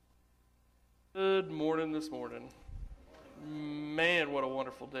Good morning this morning. Man, what a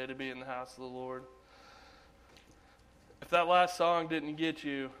wonderful day to be in the house of the Lord. If that last song didn't get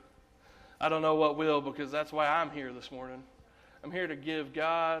you, I don't know what will, because that's why I'm here this morning. I'm here to give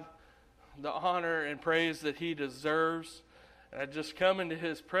God the honor and praise that He deserves. And I just come into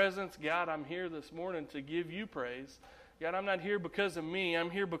His presence. God, I'm here this morning to give you praise. God, I'm not here because of me.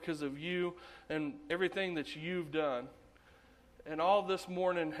 I'm here because of you and everything that you've done. And all this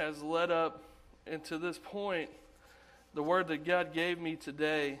morning has led up into this point, the word that God gave me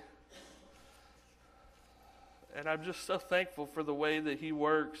today. And I'm just so thankful for the way that He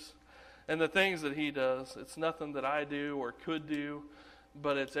works and the things that He does. It's nothing that I do or could do,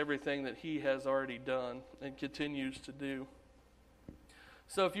 but it's everything that He has already done and continues to do.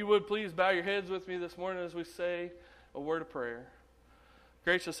 So if you would, please bow your heads with me this morning as we say a word of prayer.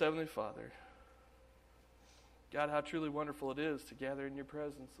 Gracious Heavenly Father, God, how truly wonderful it is to gather in your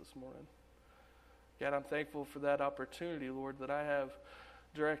presence this morning. God, I'm thankful for that opportunity, Lord, that I have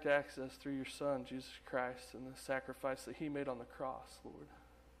direct access through your Son, Jesus Christ, and the sacrifice that He made on the cross, Lord.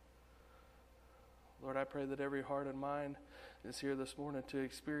 Lord, I pray that every heart and mind is here this morning to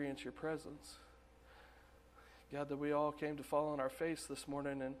experience your presence. God, that we all came to fall on our face this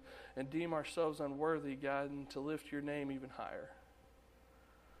morning and deem ourselves unworthy, God, and to lift your name even higher.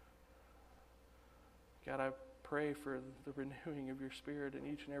 God, I pray for the renewing of your Spirit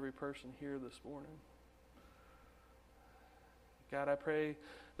in each and every person here this morning. God, I pray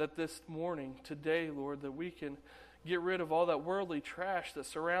that this morning, today, Lord, that we can get rid of all that worldly trash that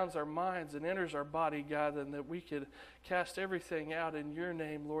surrounds our minds and enters our body, God, and that we could cast everything out in your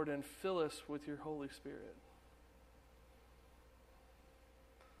name, Lord, and fill us with your Holy Spirit.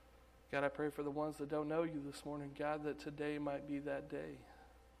 God, I pray for the ones that don't know you this morning, God, that today might be that day.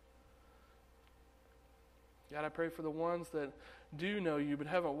 God, I pray for the ones that do know you but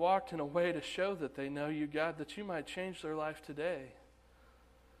haven't walked in a way to show that they know you, God, that you might change their life today.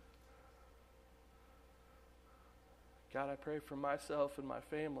 God, I pray for myself and my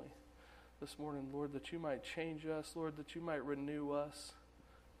family this morning, Lord, that you might change us, Lord, that you might renew us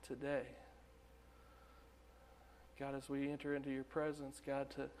today. God, as we enter into your presence, God,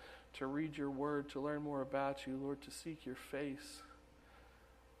 to read your word, to learn more about you, Lord, to seek your face.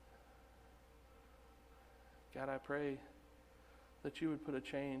 God, I pray that you would put a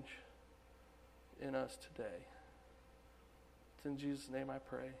change in us today. It's in Jesus' name I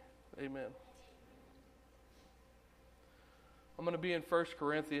pray. Amen. I'm going to be in 1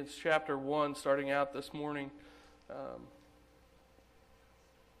 Corinthians chapter 1 starting out this morning.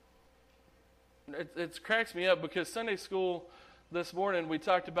 It cracks me up because Sunday school this morning we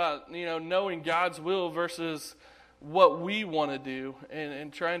talked about, knowing God's will versus what we want to do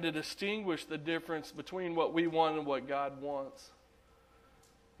and trying to distinguish the difference between what we want and what God wants.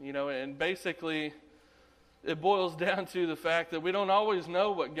 And basically it boils down to the fact that we don't always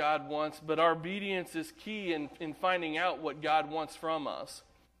know what God wants, but our obedience is key in finding out what God wants from us.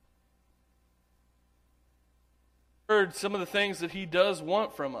 Heard some of the things that He does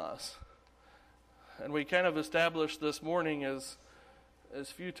want from us. And we kind of established this morning as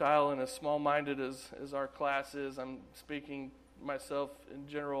futile and as small-minded as our class is. I'm speaking myself in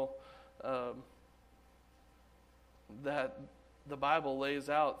general, that the Bible lays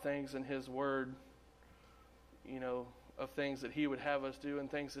out things in His Word, of things that He would have us do and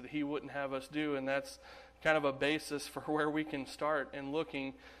things that He wouldn't have us do. And that's kind of a basis for where we can start in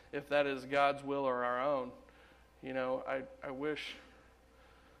looking if that is God's will or our own. I wish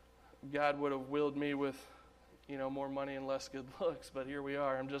God would have willed me with more money and less good looks, but here we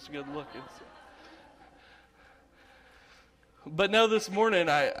are. I'm just good looking. So. But no, this morning,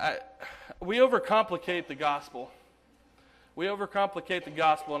 we overcomplicate the gospel. We overcomplicate the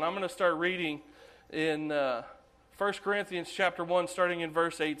gospel, and I'm going to start reading in 1 Corinthians chapter 1, starting in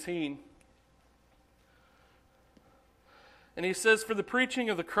verse 18. And he says, "For the preaching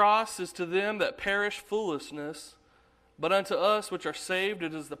of the cross is to them that perish foolishness, but unto us which are saved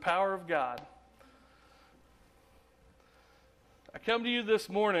it is the power of God." I come to you this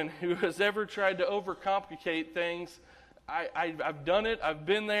morning who has ever tried to overcomplicate things. I've done it. I've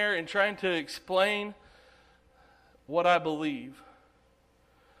been there in trying to explain what I believe.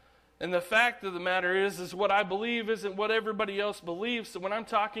 And the fact of the matter is what I believe isn't what everybody else believes. So when I'm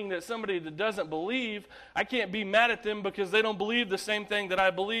talking to somebody that doesn't believe, I can't be mad at them because they don't believe the same thing that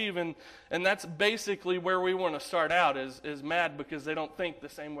I believe. And that's basically where we want to start out, is mad because they don't think the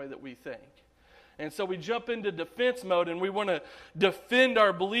same way that we think. And so we jump into defense mode and we want to defend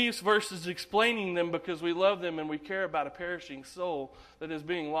our beliefs versus explaining them because we love them and we care about a perishing soul that is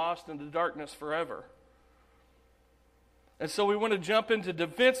being lost into darkness forever. And so we want to jump into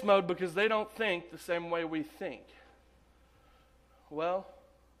defense mode because they don't think the same way we think. Well,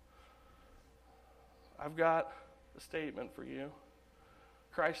 I've got a statement for you.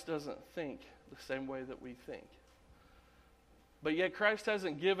 Christ doesn't think the same way that we think. But yet Christ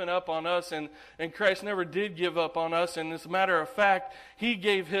hasn't given up on us, and Christ never did give up on us. And as a matter of fact, He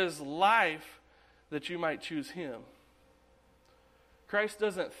gave His life that you might choose Him. Christ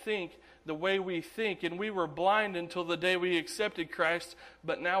doesn't think the way we think, and we were blind until the day we accepted Christ,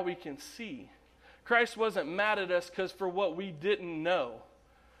 but now we can see. Christ wasn't mad at us because for what we didn't know.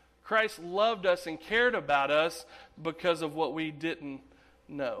 Christ loved us and cared about us because of what we didn't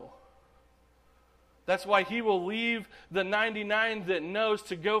know. That's why He will leave the 99 that knows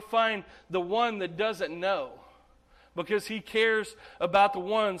to go find the one that doesn't know. Because He cares about the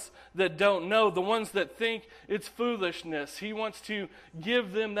ones that don't know, the ones that think it's foolishness. He wants to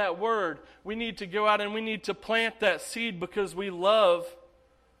give them that word. We need to go out and we need to plant that seed because we love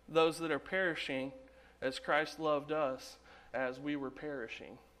those that are perishing as Christ loved us as we were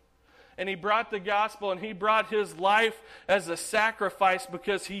perishing. And He brought the gospel and He brought His life as a sacrifice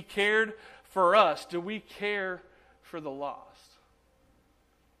because He cared for us. Do we care for the lost?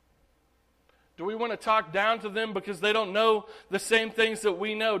 Do we want to talk down to them because they don't know the same things that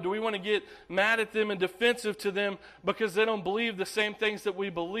we know? Do we want to get mad at them and defensive to them because they don't believe the same things that we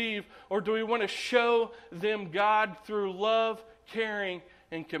believe? Or do we want to show them God through love, caring,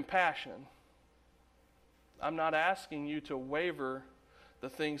 and compassion? I'm not asking you to waver the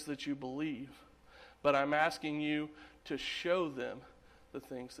things that you believe, but I'm asking you to show them the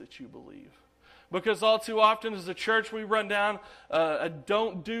things that you believe. Because all too often as a church we run down a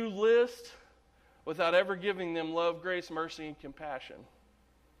don't do list without ever giving them love, grace, mercy, and compassion.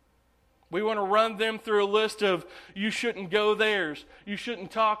 We want to run them through a list of, you shouldn't go there, you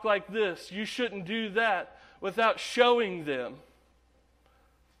shouldn't talk like this, you shouldn't do that, without showing them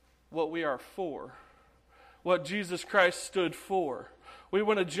what we are for, what Jesus Christ stood for. We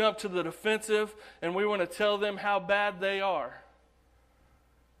want to jump to the defensive, and we want to tell them how bad they are.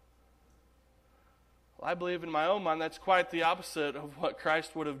 I believe in my own mind that's quite the opposite of what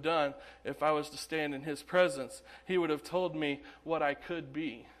Christ would have done if I was to stand in His presence. He would have told me what I could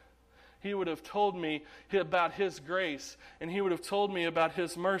be. He would have told me about His grace, and He would have told me about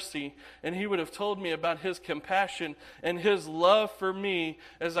His mercy, and He would have told me about His compassion and His love for me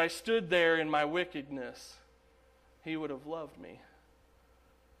as I stood there in my wickedness. He would have loved me.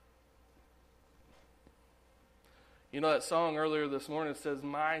 You know that song earlier this morning says,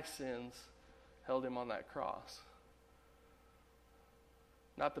 my sins held Him on that cross.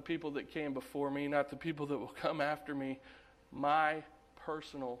 Not the people that came before me, not the people that will come after me. My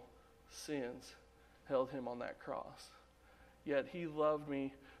personal sins held Him on that cross. Yet He loved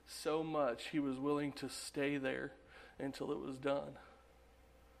me so much, He was willing to stay there until it was done.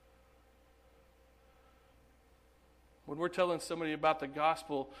 When we're telling somebody about the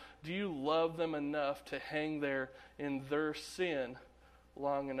gospel, do you love them enough to hang there in their sin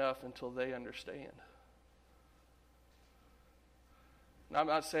long enough until they understand? Now, I'm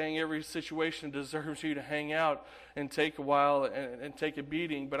not saying every situation deserves you to hang out and take a while and take a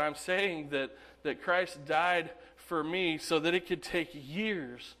beating, but I'm saying that Christ died for me so that it could take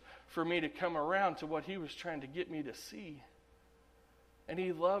years for me to come around to what He was trying to get me to see. And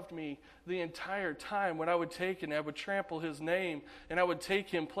He loved me the entire time when I would take and I would trample His name and I would take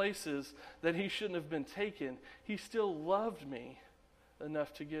Him places that He shouldn't have been taken. He still loved me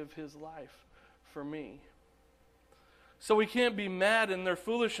enough to give His life for me. So we can't be mad and they're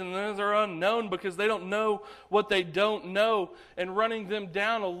foolish and they're unknown because they don't know what they don't know, and running them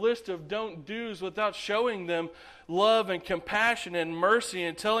down a list of don't do's without showing them love and compassion and mercy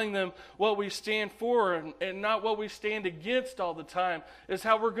and telling them what we stand for and not what we stand against all the time is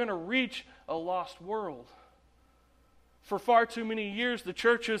how we're going to reach a lost world. For far too many years, the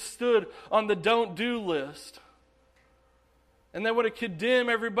church has stood on the don't do list. And they want to condemn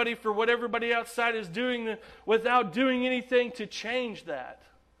everybody for what everybody outside is doing without doing anything to change that.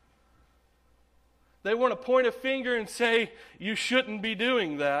 They want to point a finger and say, you shouldn't be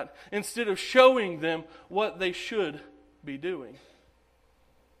doing that, instead of showing them what they should be doing.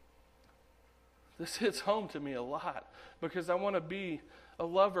 This hits home to me a lot because I want to be a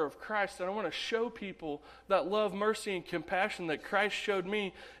lover of Christ, and I want to show people that love, mercy, and compassion that Christ showed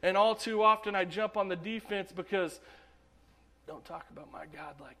me. And all too often I jump on the defense because don't talk about my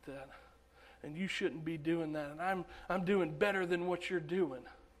God like that. And you shouldn't be doing that. And I'm doing better than what you're doing.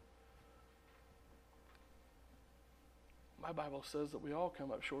 My Bible says that we all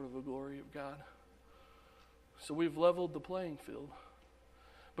come up short of the glory of God. So we've leveled the playing field.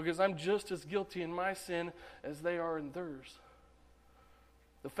 because I'm just as guilty in my sin as they are in theirs.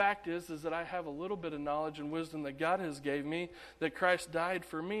 The fact is that I have a little bit of knowledge and wisdom that God has gave me, that Christ died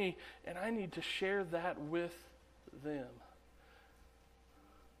for me, and I need to share that with them.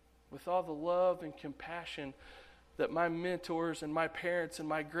 With all the love and compassion that my mentors and my parents and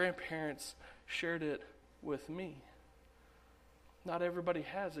my grandparents shared it with me. Not everybody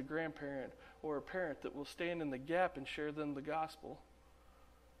has a grandparent or a parent that will stand in the gap and share them the gospel.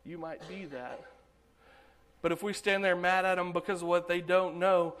 You might be that. But if we stand there mad at them because of what they don't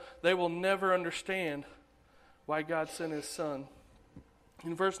know, they will never understand why God sent His Son.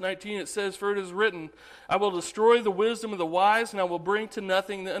 In verse 19 it says, "For it is written, I will destroy the wisdom of the wise, and I will bring to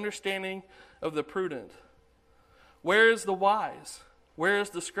nothing the understanding of the prudent. Where is the wise? Where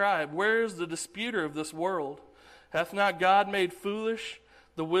is the scribe? Where is the disputer of this world? Hath not God made foolish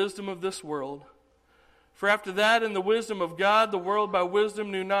the wisdom of this world? For after that, in the wisdom of God, the world by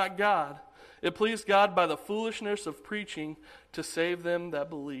wisdom knew not God. It pleased God by the foolishness of preaching to save them that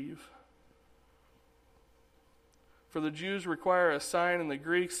believe. For the Jews require a sign, and the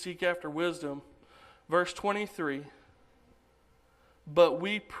Greeks seek after wisdom." Verse 23, "But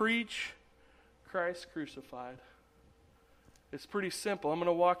we preach Christ crucified." It's pretty simple. I'm going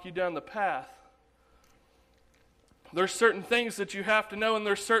to walk you down the path. There's certain things that you have to know, and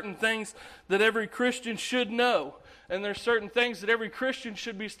there's certain things that every Christian should know. And there's certain things that every Christian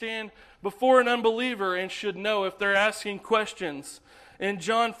should be stand before an unbeliever and should know if they're asking questions. In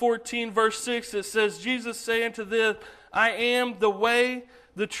John 14, verse 6, it says, "Jesus saying to them, I am the way,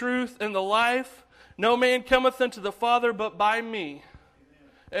 the truth, and the life. No man cometh unto the Father but by me."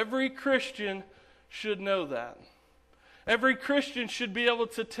 Every Christian should know that. Every Christian should be able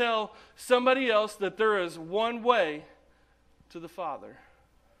to tell somebody else that there is one way to the Father,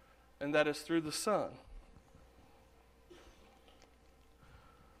 and that is through the Son.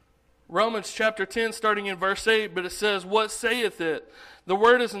 Romans chapter 10, starting in verse 8, but it says, "What saith it? The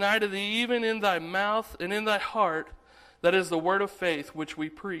word is nigh to thee, even in thy mouth and in thy heart. That is the word of faith which we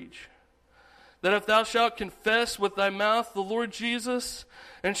preach. That if thou shalt confess with thy mouth the Lord Jesus,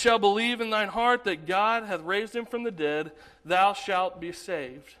 and shalt believe in thine heart that God hath raised him from the dead, thou shalt be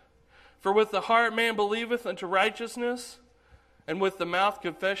saved. For with the heart man believeth unto righteousness, and with the mouth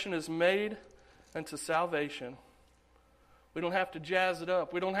confession is made unto salvation." We don't have to jazz it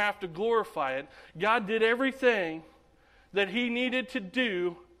up. We don't have to glorify it. God did everything that He needed to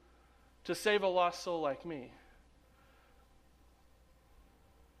do to save a lost soul like me.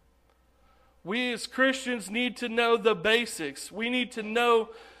 We as Christians need to know the basics. We need to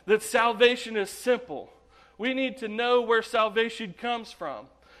know that salvation is simple. We need to know where salvation comes from.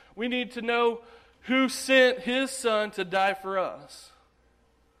 We need to know who sent His Son to die for us.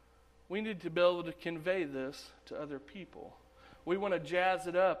 We need to be able to convey this to other people. We want to jazz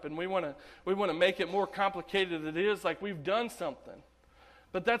it up, and we want to make it more complicated than it is, like we've done something.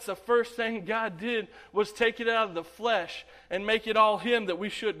 But that's the first thing God did, was take it out of the flesh and make it all Him that we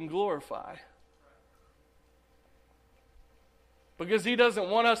shouldn't glorify. Because He doesn't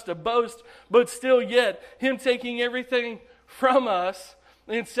want us to boast, but still yet, Him taking everything from us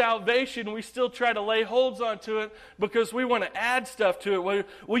in salvation, we still try to lay holds onto it because we want to add stuff to it.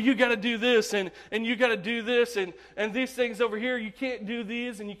 Well, you got to do this, and you got to do this, and these things over here, you can't do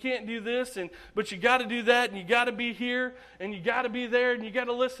these, and you can't do this, but you got to do that, and you got to be here, and you got to be there, and you got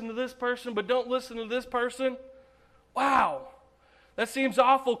to listen to this person, but don't listen to this person. Wow. That seems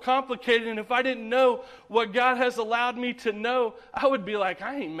awful complicated, and if I didn't know what God has allowed me to know, I would be like,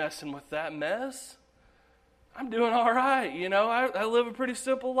 I ain't messing with that mess. I'm doing all right, I live a pretty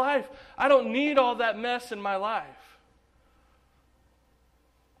simple life. I don't need all that mess in my life.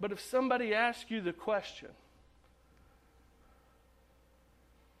 But if somebody asks you the question,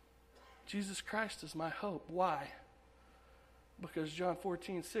 Jesus Christ is my hope. Why? Because John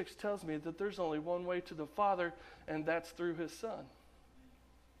 14:6 tells me that there's only one way to the Father, and that's through His Son.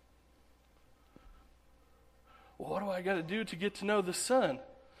 Well, what do I got to do to get to know the Son?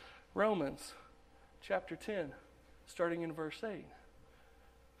 Romans chapter 10, starting in verse 8.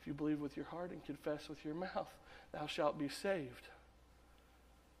 If you believe with your heart and confess with your mouth, thou shalt be saved.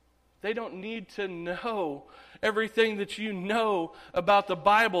 They don't need to know everything that you know about the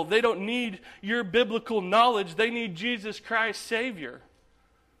Bible. They don't need your biblical knowledge. They need Jesus Christ, Savior.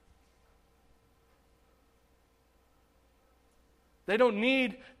 They don't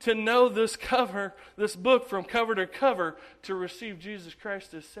need to know this book from cover to cover to receive Jesus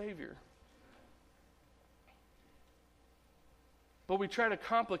Christ as Savior. But we try to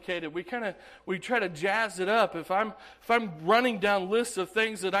complicate it. We try to jazz it up. If I'm running down lists of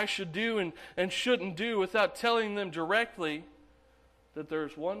things that I should do and shouldn't do without telling them directly, that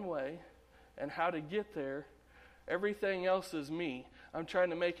there's one way, and how to get there. Everything else is me. I'm trying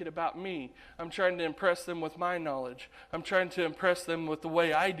to make it about me. I'm trying to impress them with my knowledge. I'm trying to impress them with the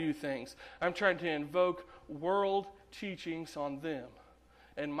way I do things. I'm trying to invoke world teachings on them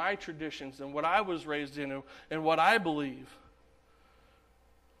and my traditions and what I was raised in and what I believe.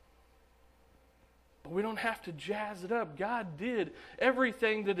 But we don't have to jazz it up. God did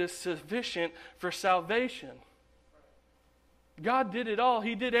everything that is sufficient for salvation. God did it all.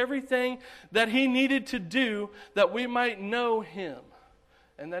 He did everything that He needed to do that we might know Him.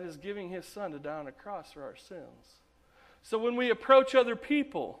 And that is giving His Son to die on a cross for our sins. So when we approach other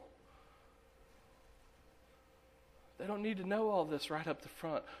people, they don't need to know all this right up the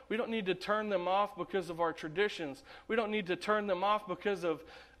front. We don't need to turn them off because of our traditions. We don't need to turn them off because of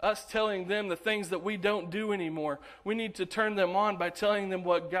us telling them the things that we don't do anymore. We need to turn them on by telling them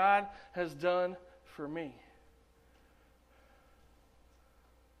what God has done for me.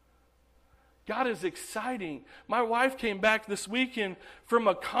 God is exciting. My wife came back this weekend from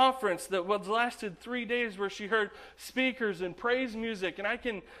a conference that lasted 3 days where she heard speakers and praise music. And I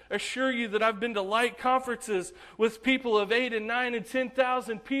can assure you that I've been to light conferences with people of 8 and 9 and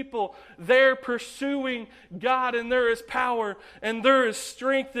 10,000 people. They're pursuing God, and there is power and there is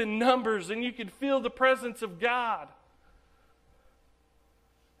strength in numbers, and you can feel the presence of God.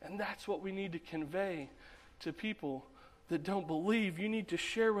 And that's what we need to convey to people that don't believe. You need to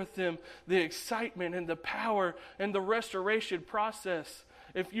share with them the excitement and the power and the restoration process.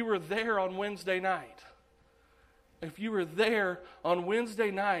 If you were there on Wednesday night,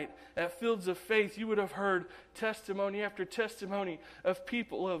 at Fields of Faith, you would have heard testimony after testimony of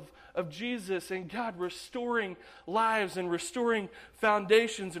people of Jesus and God restoring lives and restoring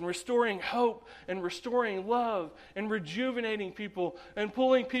foundations and restoring hope and restoring love and rejuvenating people and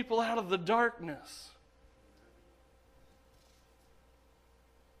pulling people out of the darkness.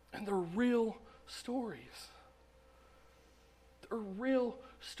 And they're real stories. They're real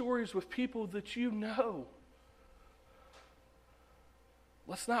stories with people that you know.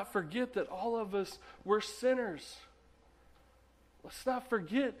 Let's not forget that all of us were sinners. Let's not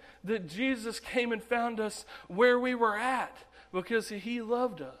forget that Jesus came and found us where we were at because He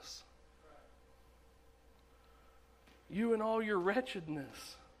loved us. You and all your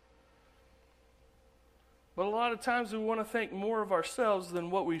wretchedness. But a lot of times we want to think more of ourselves than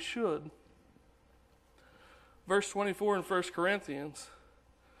what we should. Verse 24 in 1 Corinthians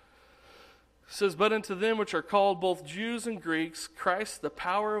says, "But unto them which are called both Jews and Greeks, Christ the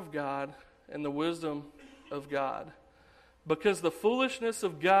power of God and the wisdom of God. Because the foolishness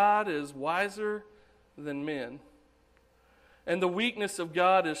of God is wiser than men, and the weakness of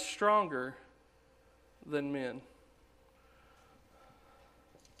God is stronger than men."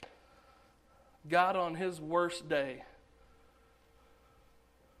 God on His worst day,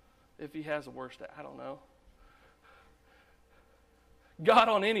 if He has a worst day, I don't know. God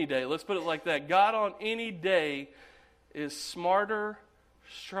on any day, let's put it like that. God on any day is smarter,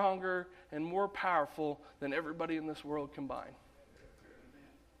 stronger, and more powerful than everybody in this world combined.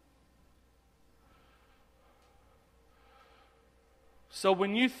 So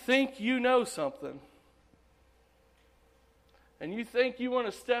when you think you know something, and you think you want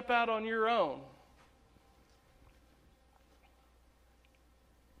to step out on your own,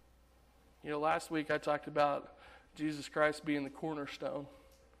 last week I talked about Jesus Christ being the cornerstone.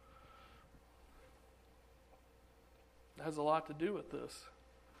 It has a lot to do with this.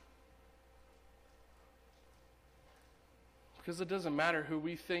 Because it doesn't matter who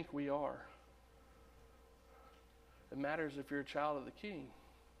we think we are. It matters if you're a child of the King.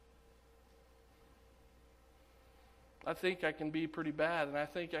 I think I can be pretty bad, and I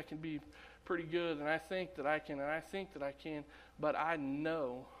think I can be pretty good, and I think that I can, and I think that I can, but I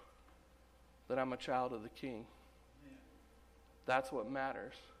know that I'm a child of the King. That's what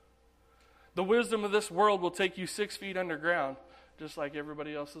matters. The wisdom of this world will take you 6 feet underground, just like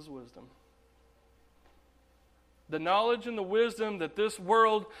everybody else's wisdom. The knowledge and the wisdom that this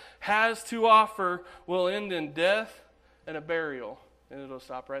world has to offer will end in death and a burial, and it'll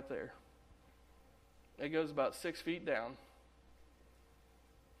stop right there. It goes about 6 feet down.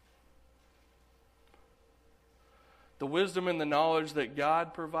 The wisdom and the knowledge that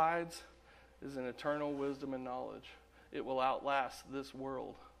God provides is an eternal wisdom and knowledge. It will outlast this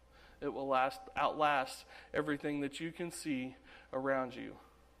world. It will outlast everything that you can see around you.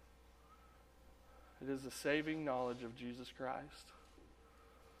 It is the saving knowledge of Jesus Christ.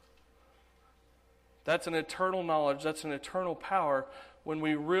 That's an eternal knowledge. That's an eternal power when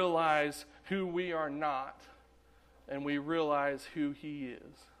we realize who we are not and we realize who He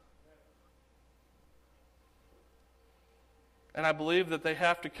is. And I believe that they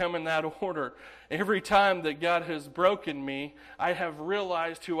have to come in that order. Every time that God has broken me, I have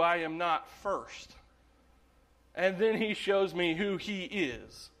realized who I am not first. And then He shows me who He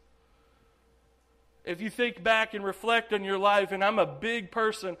is. If you think back and reflect on your life, and I'm a big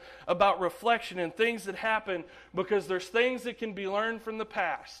person about reflection and things that happen, because there's things that can be learned from the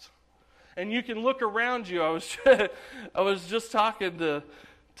past. And you can look around you. I was just talking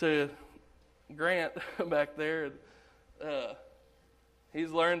to Grant back there. He's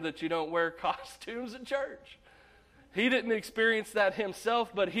learned that you don't wear costumes at church. He didn't experience that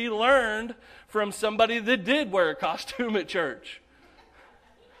himself, but he learned from somebody that did wear a costume at church.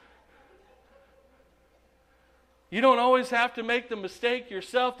 You don't always have to make the mistake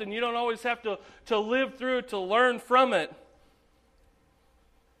yourself, and you don't always have to live through it to learn from it.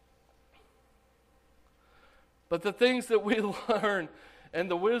 But the things that we learn and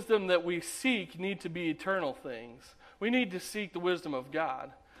the wisdom that we seek need to be eternal things. We need to seek the wisdom of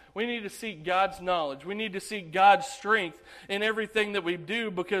God. We need to seek God's knowledge. We need to seek God's strength in everything that we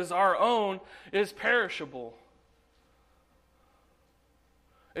do, because our own is perishable.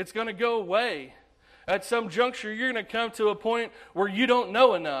 It's going to go away. At some juncture, you're going to come to a point where you don't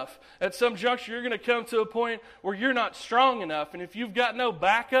know enough. At some juncture, you're going to come to a point where you're not strong enough. And if you've got no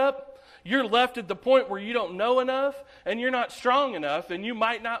backup, you're left at the point where you don't know enough and you're not strong enough, and you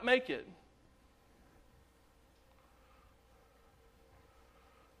might not make it.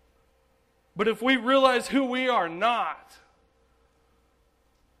 But if we realize who we are not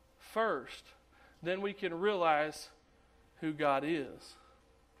first, then we can realize who God is.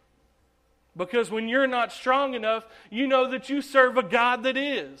 Because when you're not strong enough, you know that you serve a God that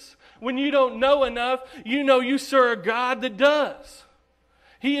is. When you don't know enough, you know you serve a God that does.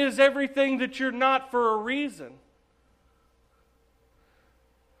 He is everything that you're not for a reason.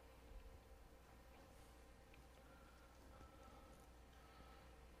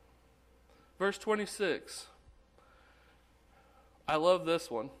 Verse 26. I love this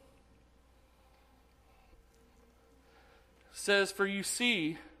one. It says, "For you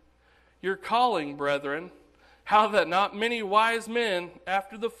see your calling, brethren, how that not many wise men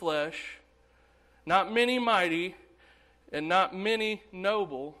after the flesh, not many mighty, and not many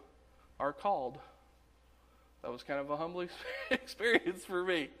noble are called." That was kind of a humbling experience for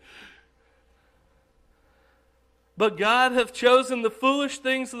me. "But God hath chosen the foolish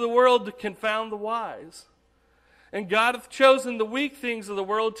things of the world to confound the wise. And God hath chosen the weak things of the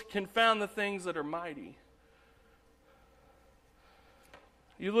world to confound the things that are mighty."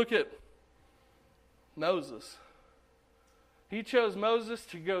 You look at Moses. He chose Moses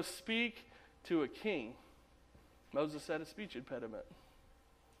to go speak to a king. Moses had a speech impediment.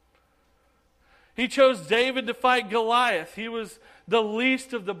 He chose David to fight Goliath. He was the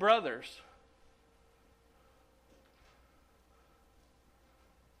least of the brothers.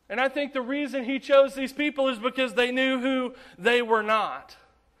 And I think the reason he chose these people is because they knew who they were not.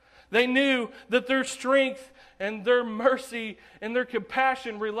 They knew that their strength and their mercy and their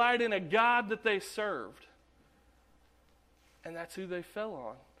compassion relied in a God that they served. And that's who they fell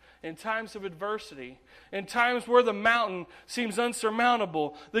on. In times of adversity, in times where the mountain seems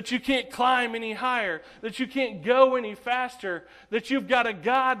unsurmountable, that you can't climb any higher, that you can't go any faster, that you've got a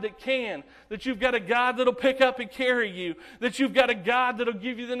God that can, that you've got a God that'll pick up and carry you, that you've got a God that'll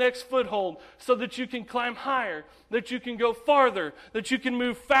give you the next foothold so that you can climb higher, that you can go farther, that you can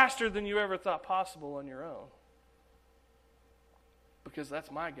move faster than you ever thought possible on your own. Because that's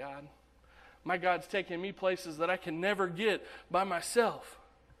my God. My God's taking me places that I can never get by myself.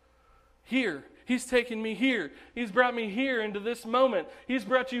 Here. He's taken me here. He's brought me here into this moment. He's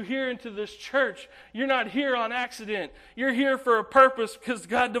brought you here into this church. You're not here on accident. You're here for a purpose, because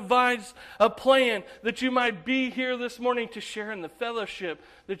God devised a plan that you might be here this morning to share in the fellowship,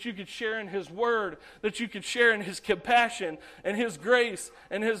 that you could share in His Word, that you could share in His compassion and His grace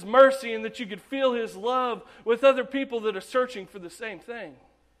and His mercy, and that you could feel His love with other people that are searching for the same thing.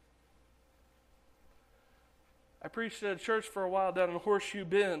 I preached at a church for a while down in Horseshoe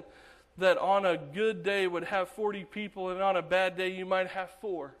Bend that on a good day would have 40 people, and on a bad day you might have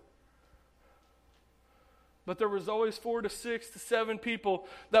 4. But there was always 4 to 6 to 7 people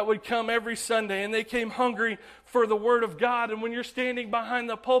that would come every Sunday, and they came hungry for the Word of God. And when you're standing behind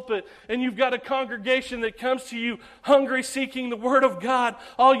the pulpit and you've got a congregation that comes to you hungry, seeking the Word of God,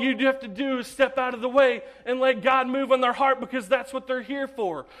 all you have to do is step out of the way and let God move on their heart, because that's what they're here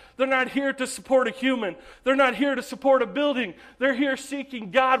for. They're not here to support a human. They're not here to support a building. They're here seeking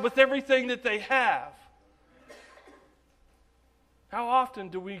God with everything that they have. How often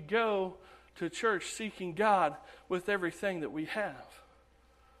do we go to church seeking God with everything that we have?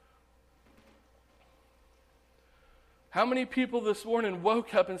 How many people this morning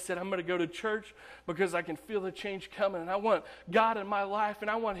woke up and said, I'm going to go to church because I can feel the change coming, and I want God in my life, and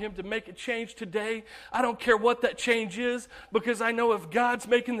I want Him to make a change today. I don't care what that change is, because I know if God's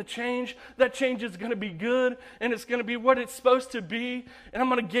making the change, that change is going to be good, and it's going to be what it's supposed to be, and I'm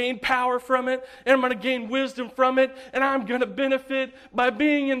going to gain power from it, and I'm going to gain wisdom from it, and I'm going to benefit by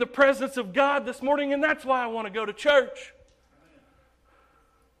being in the presence of God this morning, and that's why I want to go to church.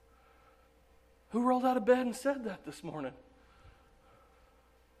 Who rolled out of bed and said that this morning?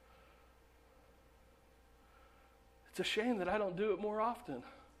 It's a shame that I don't do it more often.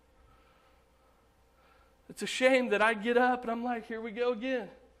 It's a shame that I get up and I'm like, here we go again.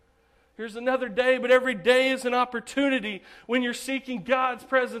 Here's another day, but every day is an opportunity when you're seeking God's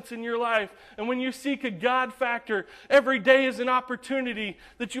presence in your life. And when you seek a God factor, every day is an opportunity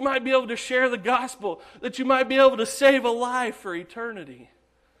that you might be able to share the gospel, that you might be able to save a life for eternity.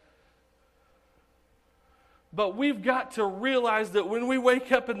 But we've got to realize that when we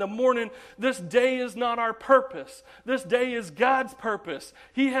wake up in the morning, this day is not our purpose. This day is God's purpose.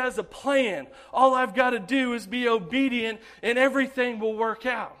 He has a plan. All I've got to do is be obedient, and everything will work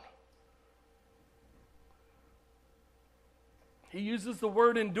out. He uses the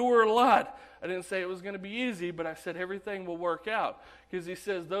word endure a lot. I didn't say it was going to be easy, but I said everything will work out. Because he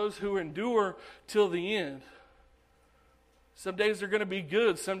says those who endure till the end. Some days are going to be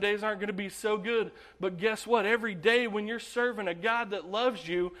good. Some days aren't going to be so good. But guess what? Every day when you're serving a God that loves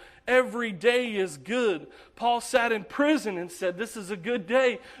you, every day is good. Paul sat in prison and said, this is a good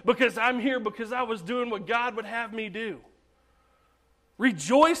day because I'm here because I was doing what God would have me do.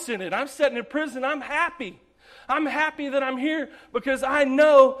 Rejoice in it. I'm sitting in prison. I'm happy. I'm happy that I'm here because I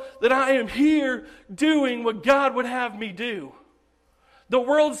know that I am here doing what God would have me do. The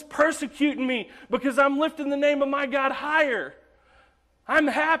world's persecuting me because I'm lifting the name of my God higher. I'm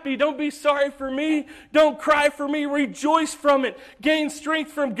happy. Don't be sorry for me. Don't cry for me. Rejoice from it. Gain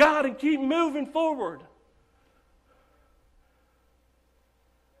strength from God and keep moving forward.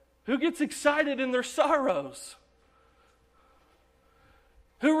 Who gets excited in their sorrows?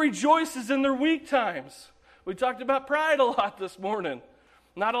 Who rejoices in their weak times? We talked about pride a lot this morning.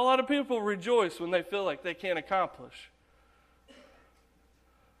 Not a lot of people rejoice when they feel like they can't accomplish.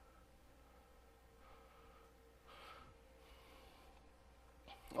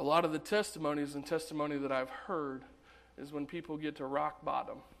 A lot of the testimonies and testimony that I've heard is when people get to rock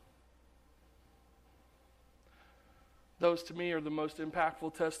bottom. Those to me are the most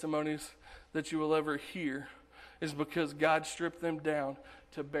impactful testimonies that you will ever hear, is because God stripped them down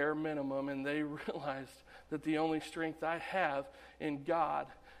to bare minimum, and they realized that the only strength I have in God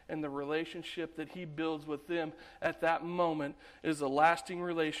and the relationship that He builds with them at that moment is a lasting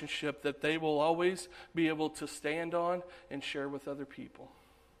relationship that they will always be able to stand on and share with other people.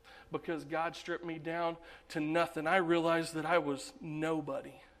 Because God stripped me down to nothing. I realized that I was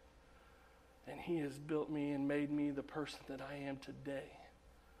nobody. And He has built me and made me the person that I am today.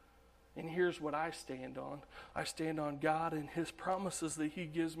 And here's what I stand on. I stand on God and His promises that He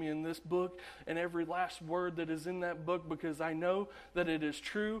gives me in this book and every last word that is in that book, because I know that it is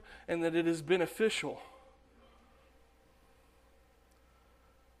true and that it is beneficial.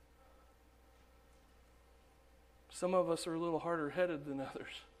 Some of us are a little harder headed than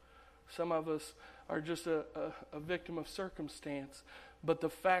others. Some of us are just a victim of circumstance. But the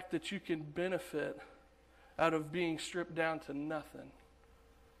fact that you can benefit out of being stripped down to nothing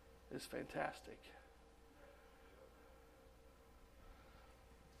is fantastic.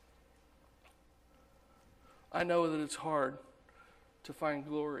 I know that it's hard to find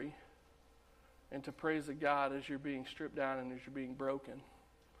glory and to praise a God as you're being stripped down and as you're being broken.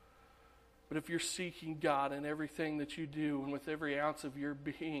 But if you're seeking God in everything that you do and with every ounce of your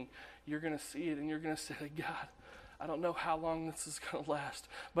being, you're going to see it and you're going to say, God, I don't know how long this is going to last,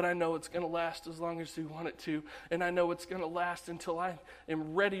 but I know it's going to last as long as you want it to. And I know it's going to last until I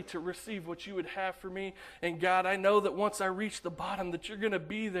am ready to receive what you would have for me. And God, I know that once I reach the bottom that you're going to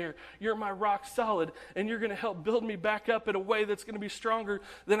be there. You're my rock solid, and you're going to help build me back up in a way that's going to be stronger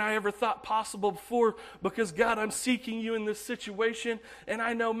than I ever thought possible before. Because God, I'm seeking you in this situation, and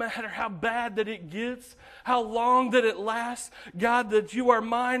I know no matter how bad that it gets, how long that it lasts, God, that you are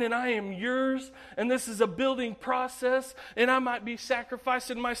mine and I am yours. And this is a building process. And I might be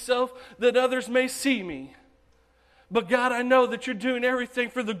sacrificing myself that others may see me. But God, I know that you're doing everything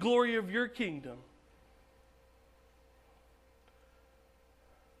for the glory of your kingdom.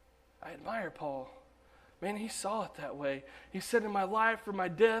 I admire Paul. Man, he saw it that way. He said, in my life or my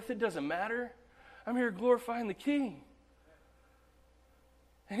death, it doesn't matter. I'm here glorifying the King.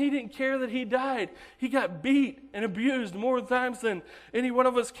 And he didn't care that he died. He got beat and abused more times than any one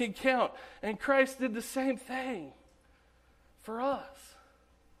of us can count. And Christ did the same thing. for us.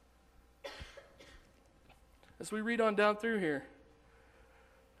 As we read on down through here,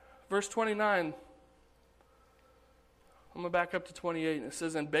 verse 29, I'm going to back up to 28, and it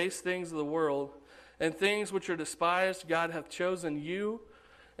says, "And base things of the world, and things which are despised, God hath chosen you,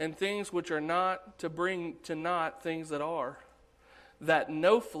 and things which are not, to bring to naught things that are, that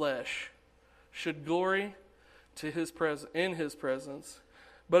no flesh should glory in his presence.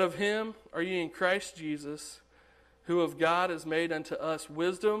 But of him are ye in Christ Jesus, who of God is made unto us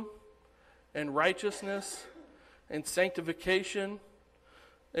wisdom, and righteousness, and sanctification,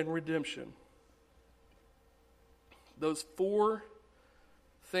 and redemption." Those 4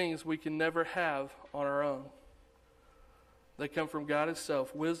 things we can never have on our own. They come from God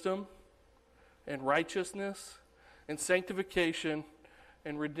Himself: wisdom, and righteousness, and sanctification,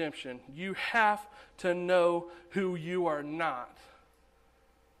 and redemption. You have to know who you are not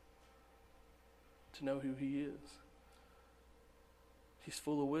to know who He is. He's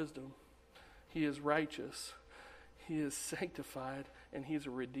full of wisdom. He is righteous. He is sanctified, and He's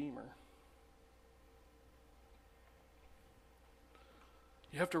a redeemer.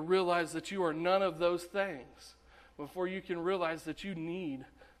 You have to realize that you are none of those things before you can realize that you need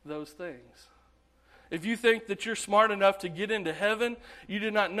those things. If you think that you're smart enough to get into heaven, you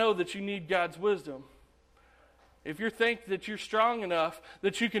do not know that you need God's wisdom. If you think that you're strong enough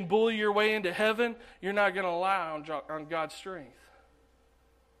that you can bully your way into heaven, you're not going to rely on God's strength.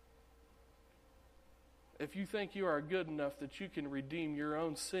 If you think you are good enough that you can redeem your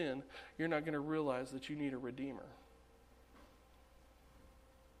own sin, you're not going to realize that you need a redeemer.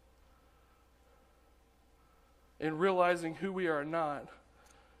 In realizing who we are not,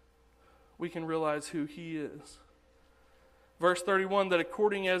 we can realize who He is. Verse 31, that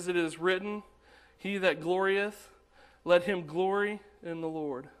according as it is written, "He that glorieth, let him glory in the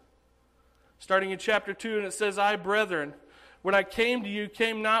Lord." Starting in chapter 2, and it says, "I, brethren, when I came to you,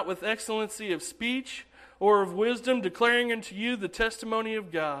 came not with excellency of speech or of wisdom, declaring unto you the testimony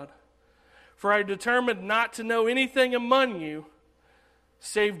of God. For I determined not to know anything among you,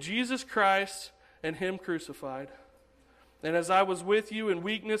 save Jesus Christ and Him crucified. And as I was with you in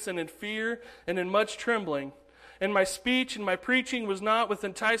weakness and in fear and in much trembling, and my speech and my preaching was not with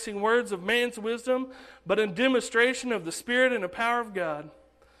enticing words of man's wisdom, but in demonstration of the Spirit and the power of God,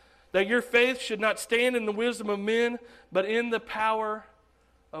 that your faith should not stand in the wisdom of men, but in the power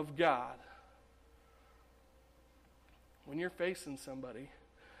of God." When you're facing somebody,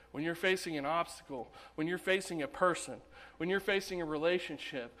 when you're facing an obstacle, when you're facing a person, when you're facing a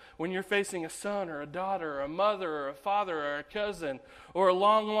relationship, when you're facing a son or a daughter or a mother or a father or a cousin or a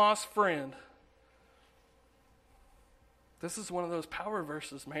long-lost friend, this is one of those power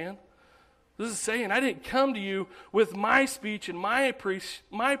verses, man. This is saying, I didn't come to you with my speech and my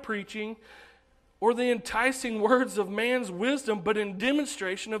preaching or the enticing words of man's wisdom, but in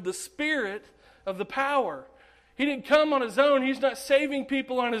demonstration of the Spirit of the power. He didn't come on His own. He's not saving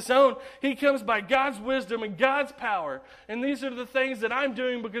people on His own. He comes by God's wisdom and God's power. And these are the things that I'm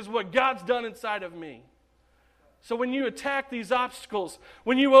doing because of what God's done inside of me. So when you attack these obstacles,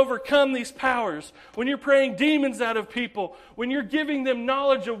 when you overcome these powers, when you're praying demons out of people, when you're giving them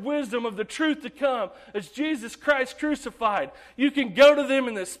knowledge of wisdom of the truth to come as Jesus Christ crucified, you can go to them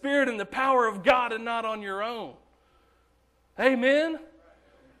in the Spirit and the power of God and not on your own. Amen?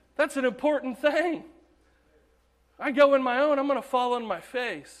 That's an important thing. I go in my own, I'm going to fall on my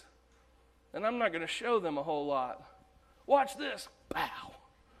face. And I'm not going to show them a whole lot. Watch this. Pow.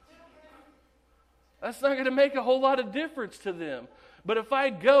 That's not going to make a whole lot of difference to them. But if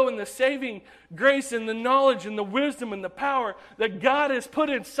I go in the saving grace and the knowledge and the wisdom and the power that God has put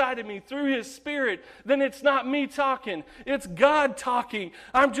inside of me through His Spirit, then it's not me talking. It's God talking.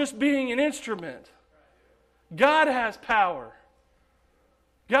 I'm just being an instrument. God has power.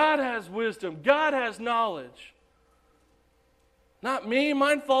 God has wisdom. God has knowledge. Not me.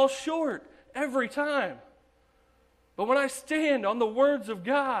 Mine falls short every time. But when I stand on the words of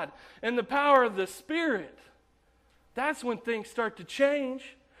God and the power of the Spirit, that's when things start to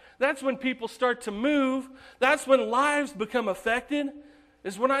change. That's when people start to move. That's when lives become affected,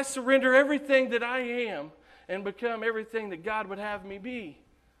 is when I surrender everything that I am and become everything that God would have me be.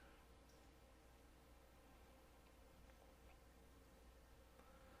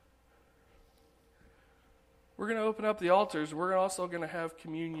 We're going to open up the altars. We're also going to have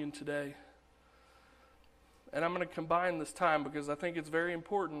communion today. And I'm going to combine this time because I think it's very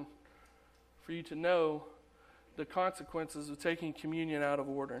important for you to know the consequences of taking communion out of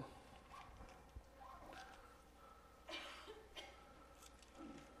order.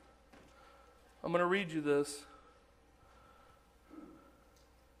 I'm going to read you this.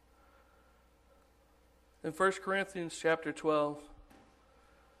 In 1 Corinthians chapter 12,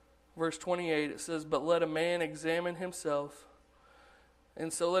 verse 28, it says, "But let a man examine himself,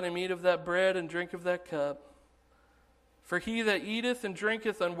 and so let him eat of that bread and drink of that cup. For he that eateth and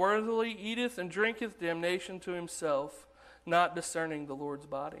drinketh unworthily eateth and drinketh damnation to himself, not discerning the Lord's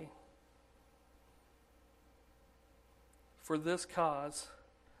body. For this cause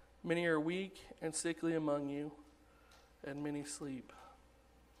many are weak and sickly among you, and many sleep."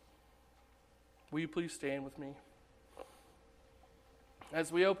 Will you please stand with me? As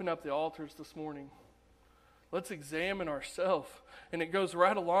we open up the altars this morning, let's examine ourselves. And it goes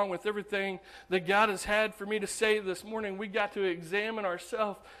right along with everything that God has had for me to say this morning. We got to examine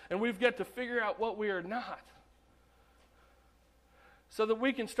ourselves, and we've got to figure out what we are not, so that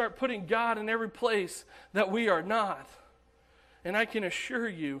we can start putting God in every place that we are not. And I can assure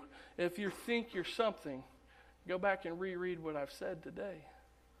you, if you think you're something, go back and reread what I've said today.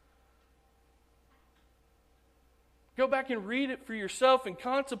 Go back and read it for yourself and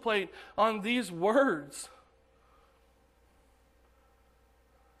contemplate on these words.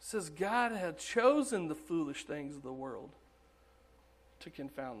 It says, God had chosen the foolish things of the world to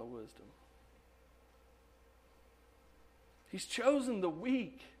confound the wisdom. He's chosen the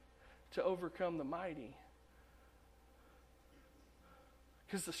weak to overcome the mighty.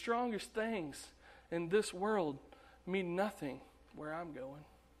 Because the strongest things in this world mean nothing where I'm going.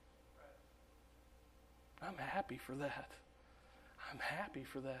 I'm happy for that. I'm happy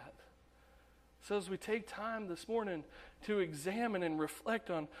for that. So as we take time this morning to examine and reflect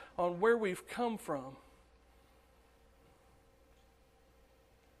on where we've come from,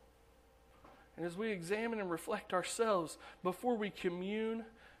 and as we examine and reflect ourselves before we commune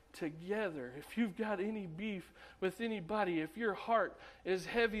together, if you've got any beef with anybody, if your heart is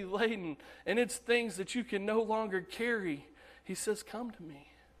heavy laden and it's things that you can no longer carry, he says, come to me.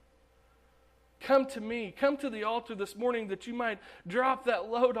 Come to me. Come to the altar this morning that you might drop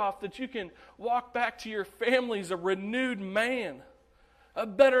that load off, that you can walk back to your families a renewed man, a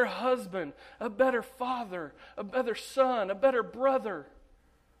better husband, a better father, a better son, a better brother.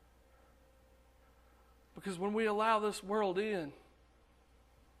 Because when we allow this world in,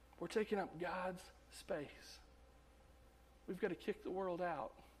 we're taking up God's space. We've got to kick the world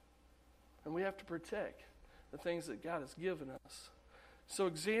out. And we have to protect the things that God has given us. So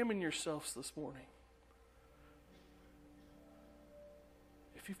examine yourselves this morning.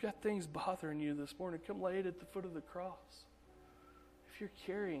 If you've got things bothering you this morning, come lay it at the foot of the cross. If you're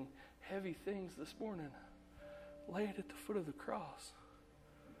carrying heavy things this morning, lay it at the foot of the cross.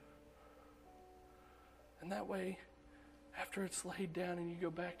 And that way, after it's laid down and you go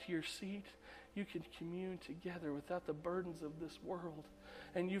back to your seat, you can commune together without the burdens of this world.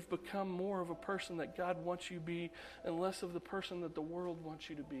 And you've become more of a person that God wants you to be and less of the person that the world wants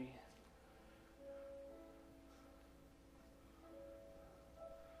you to be.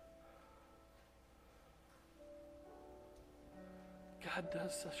 God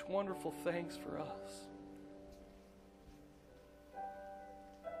does such wonderful things for us.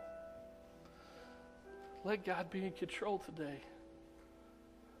 Let God be in control today.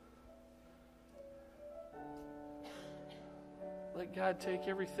 Let God take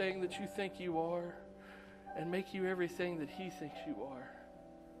everything that you think you are and make you everything that He thinks you are.